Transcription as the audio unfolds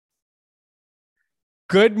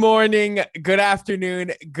Good morning, good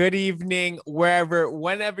afternoon, good evening,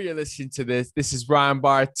 whenever you're listening to this. This is Ryan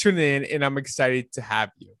Barr tuning in, and I'm excited to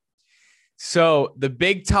have you. So, the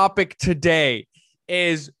big topic today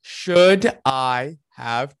is, should I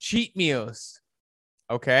have cheat meals?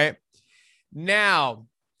 Okay. Now,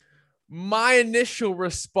 my initial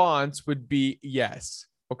response would be yes.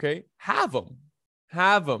 Okay. Have them.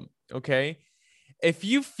 Have them. Okay. If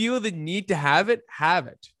you feel the need to have it, have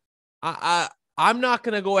it. I'm not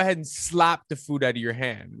going to go ahead and slap the food out of your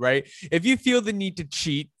hand, right? If you feel the need to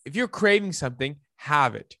cheat, if you're craving something,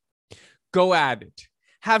 have it. Go at it.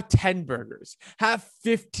 Have 10 burgers. Have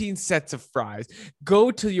 15 sets of fries. Go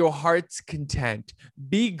to your heart's content.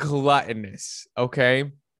 Be gluttonous,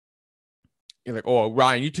 okay? You're like, oh,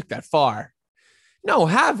 Ryan, you took that far. No,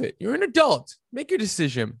 have it. You're an adult. Make your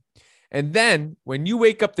decision. And then when you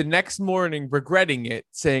wake up the next morning regretting it,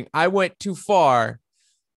 saying, I went too far,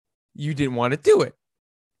 you didn't want to do it.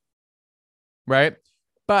 Right?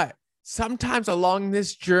 But sometimes along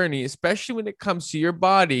this journey, especially when it comes to your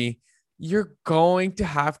body, you're going to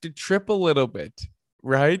have to trip a little bit.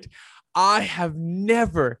 Right? I have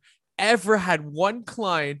never, ever had one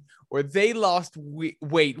client where they lost weight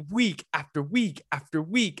week after week after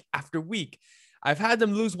week after week. I've had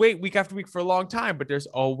them lose weight week after week for a long time, but there's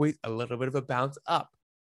always a little bit of a bounce up,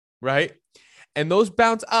 right? And those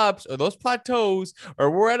bounce ups or those plateaus or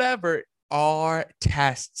whatever are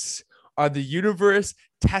tests, are the universe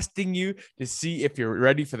testing you to see if you're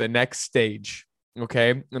ready for the next stage.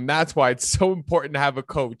 Okay. And that's why it's so important to have a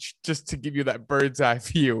coach, just to give you that bird's eye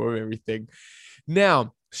view of everything.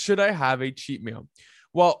 Now, should I have a cheat meal?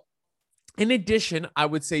 Well, in addition, I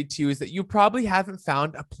would say to you is that you probably haven't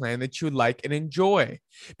found a plan that you like and enjoy.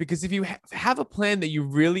 Because if you have a plan that you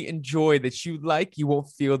really enjoy, that you like, you won't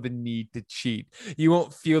feel the need to cheat. You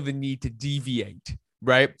won't feel the need to deviate,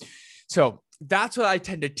 right? So that's what I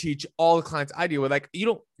tend to teach all the clients I deal with. Like,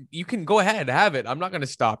 you can go ahead, have it. I'm not going to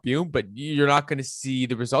stop you, but you're not going to see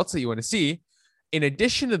the results that you want to see. In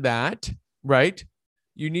addition to that, right?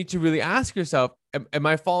 You need to really ask yourself, am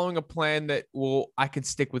I following a plan that I can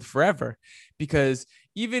stick with forever? Because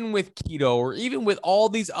even with keto or even with all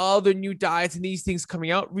these other new diets and these things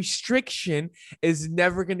coming out, restriction is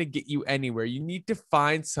never going to get you anywhere. You need to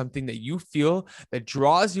find something that you feel that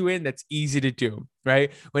draws you in, that's easy to do,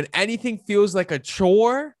 right? When anything feels like a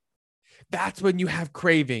chore, that's when you have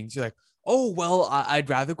cravings. You're like, oh, well,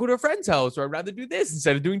 I'd rather go to a friend's house, or I'd rather do this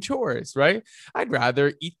instead of doing chores, right? I'd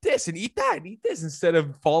rather eat this and eat that and eat this instead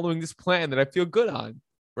of following this plan that I feel good on,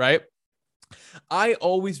 right? I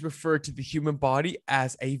always refer to the human body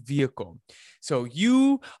as a vehicle. So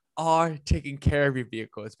you are taking care of your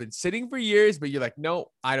vehicle. It's been sitting for years, but you're like,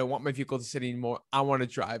 no, I don't want my vehicle to sit anymore. I want to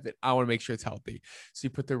drive it. I want to make sure it's healthy. So you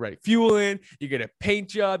put the right fuel in, you get a paint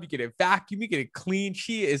job, you get a vacuum, you get it clean.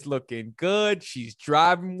 She is looking good. She's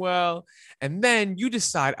driving well. And then you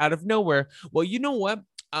decide out of nowhere, well, you know what?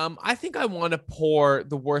 I think I want to pour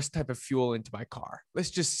the worst type of fuel into my car.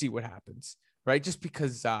 Let's just see what happens, right? Just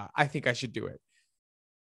because I think I should do it.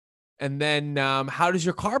 And then how does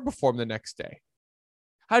your car perform the next day?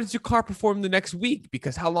 How does your car perform the next week?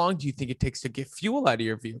 Because how long do you think it takes to get fuel out of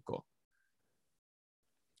your vehicle?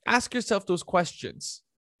 Ask yourself those questions,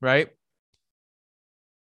 right?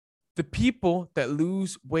 The people that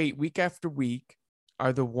lose weight week after week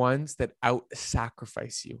are the ones that out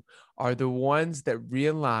sacrifice you, are the ones that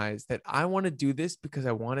realize that I want to do this because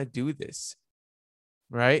I want to do this,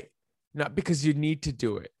 right? Not because you need to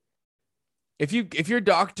do it. If your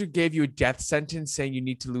doctor gave you a death sentence saying you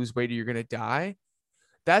need to lose weight or you're going to die,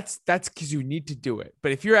 that's because you need to do it.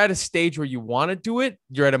 But if you're at a stage where you want to do it,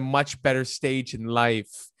 you're at a much better stage in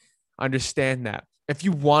life. Understand that. If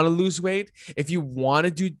you want to lose weight, if you want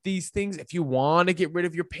to do these things, if you want to get rid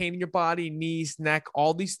of your pain in your body, knees, neck,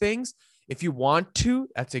 all these things, if you want to,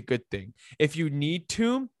 that's a good thing. If you need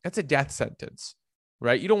to, that's a death sentence,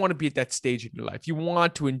 right? You don't want to be at that stage in your life. You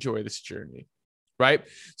want to enjoy this journey, right?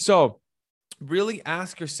 So really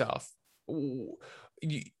ask yourself,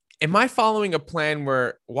 am I following a plan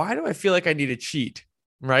where, why do I feel like I need to cheat,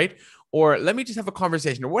 right? Or let me just have a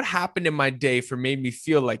conversation. Or what happened in my day for made me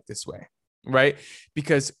feel like this way, right?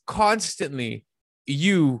 Because constantly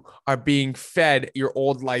you are being fed your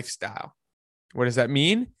old lifestyle. What does that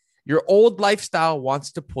mean? Your old lifestyle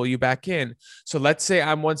wants to pull you back in. So let's say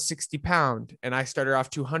I'm 160 pound and I started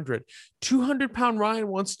off 200. 200-pound Ryan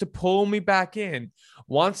wants to pull me back in,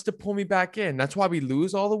 wants to pull me back in. That's why we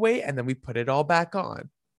lose all the weight and then we put it all back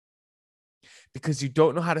on. Because you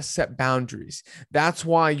don't know how to set boundaries. That's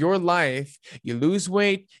why your life, you lose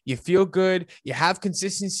weight, you feel good, you have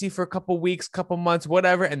consistency for a couple weeks, couple months,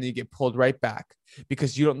 whatever, and then you get pulled right back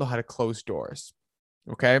because you don't know how to close doors.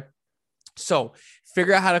 Okay. So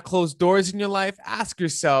figure out how to close doors in your life. Ask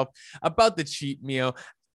yourself about the cheat meal.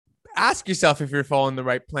 Ask yourself if you're following the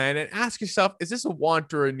right plan, and ask yourself, is this a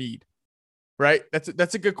want or a need? Right?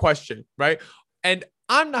 That's a good question, right? And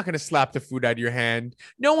I'm not gonna slap the food out of your hand.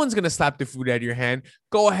 No one's gonna slap the food out of your hand.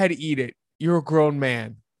 Go ahead, eat it. You're a grown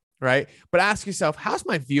man, right? But ask yourself, how's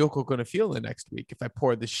my vehicle gonna feel the next week if I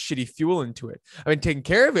pour this shitty fuel into it? I've been taking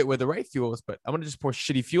care of it with the right fuels, but I'm gonna just pour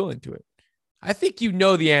shitty fuel into it. I think you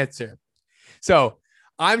know the answer. So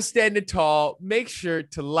I'm standing tall. Make sure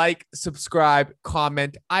to like, subscribe,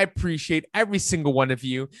 comment. I appreciate every single one of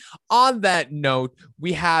you. On that note,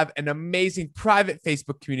 we have an amazing private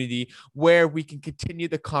Facebook community where we can continue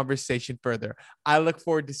the conversation further. I look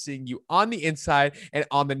forward to seeing you on the inside and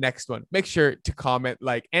on the next one. Make sure to comment,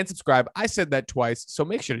 like, and subscribe. I said that twice, so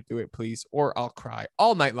make sure to do it, please, or I'll cry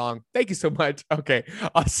all night long. Thank you so much. Okay,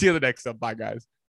 I'll see you the next one. Bye, guys.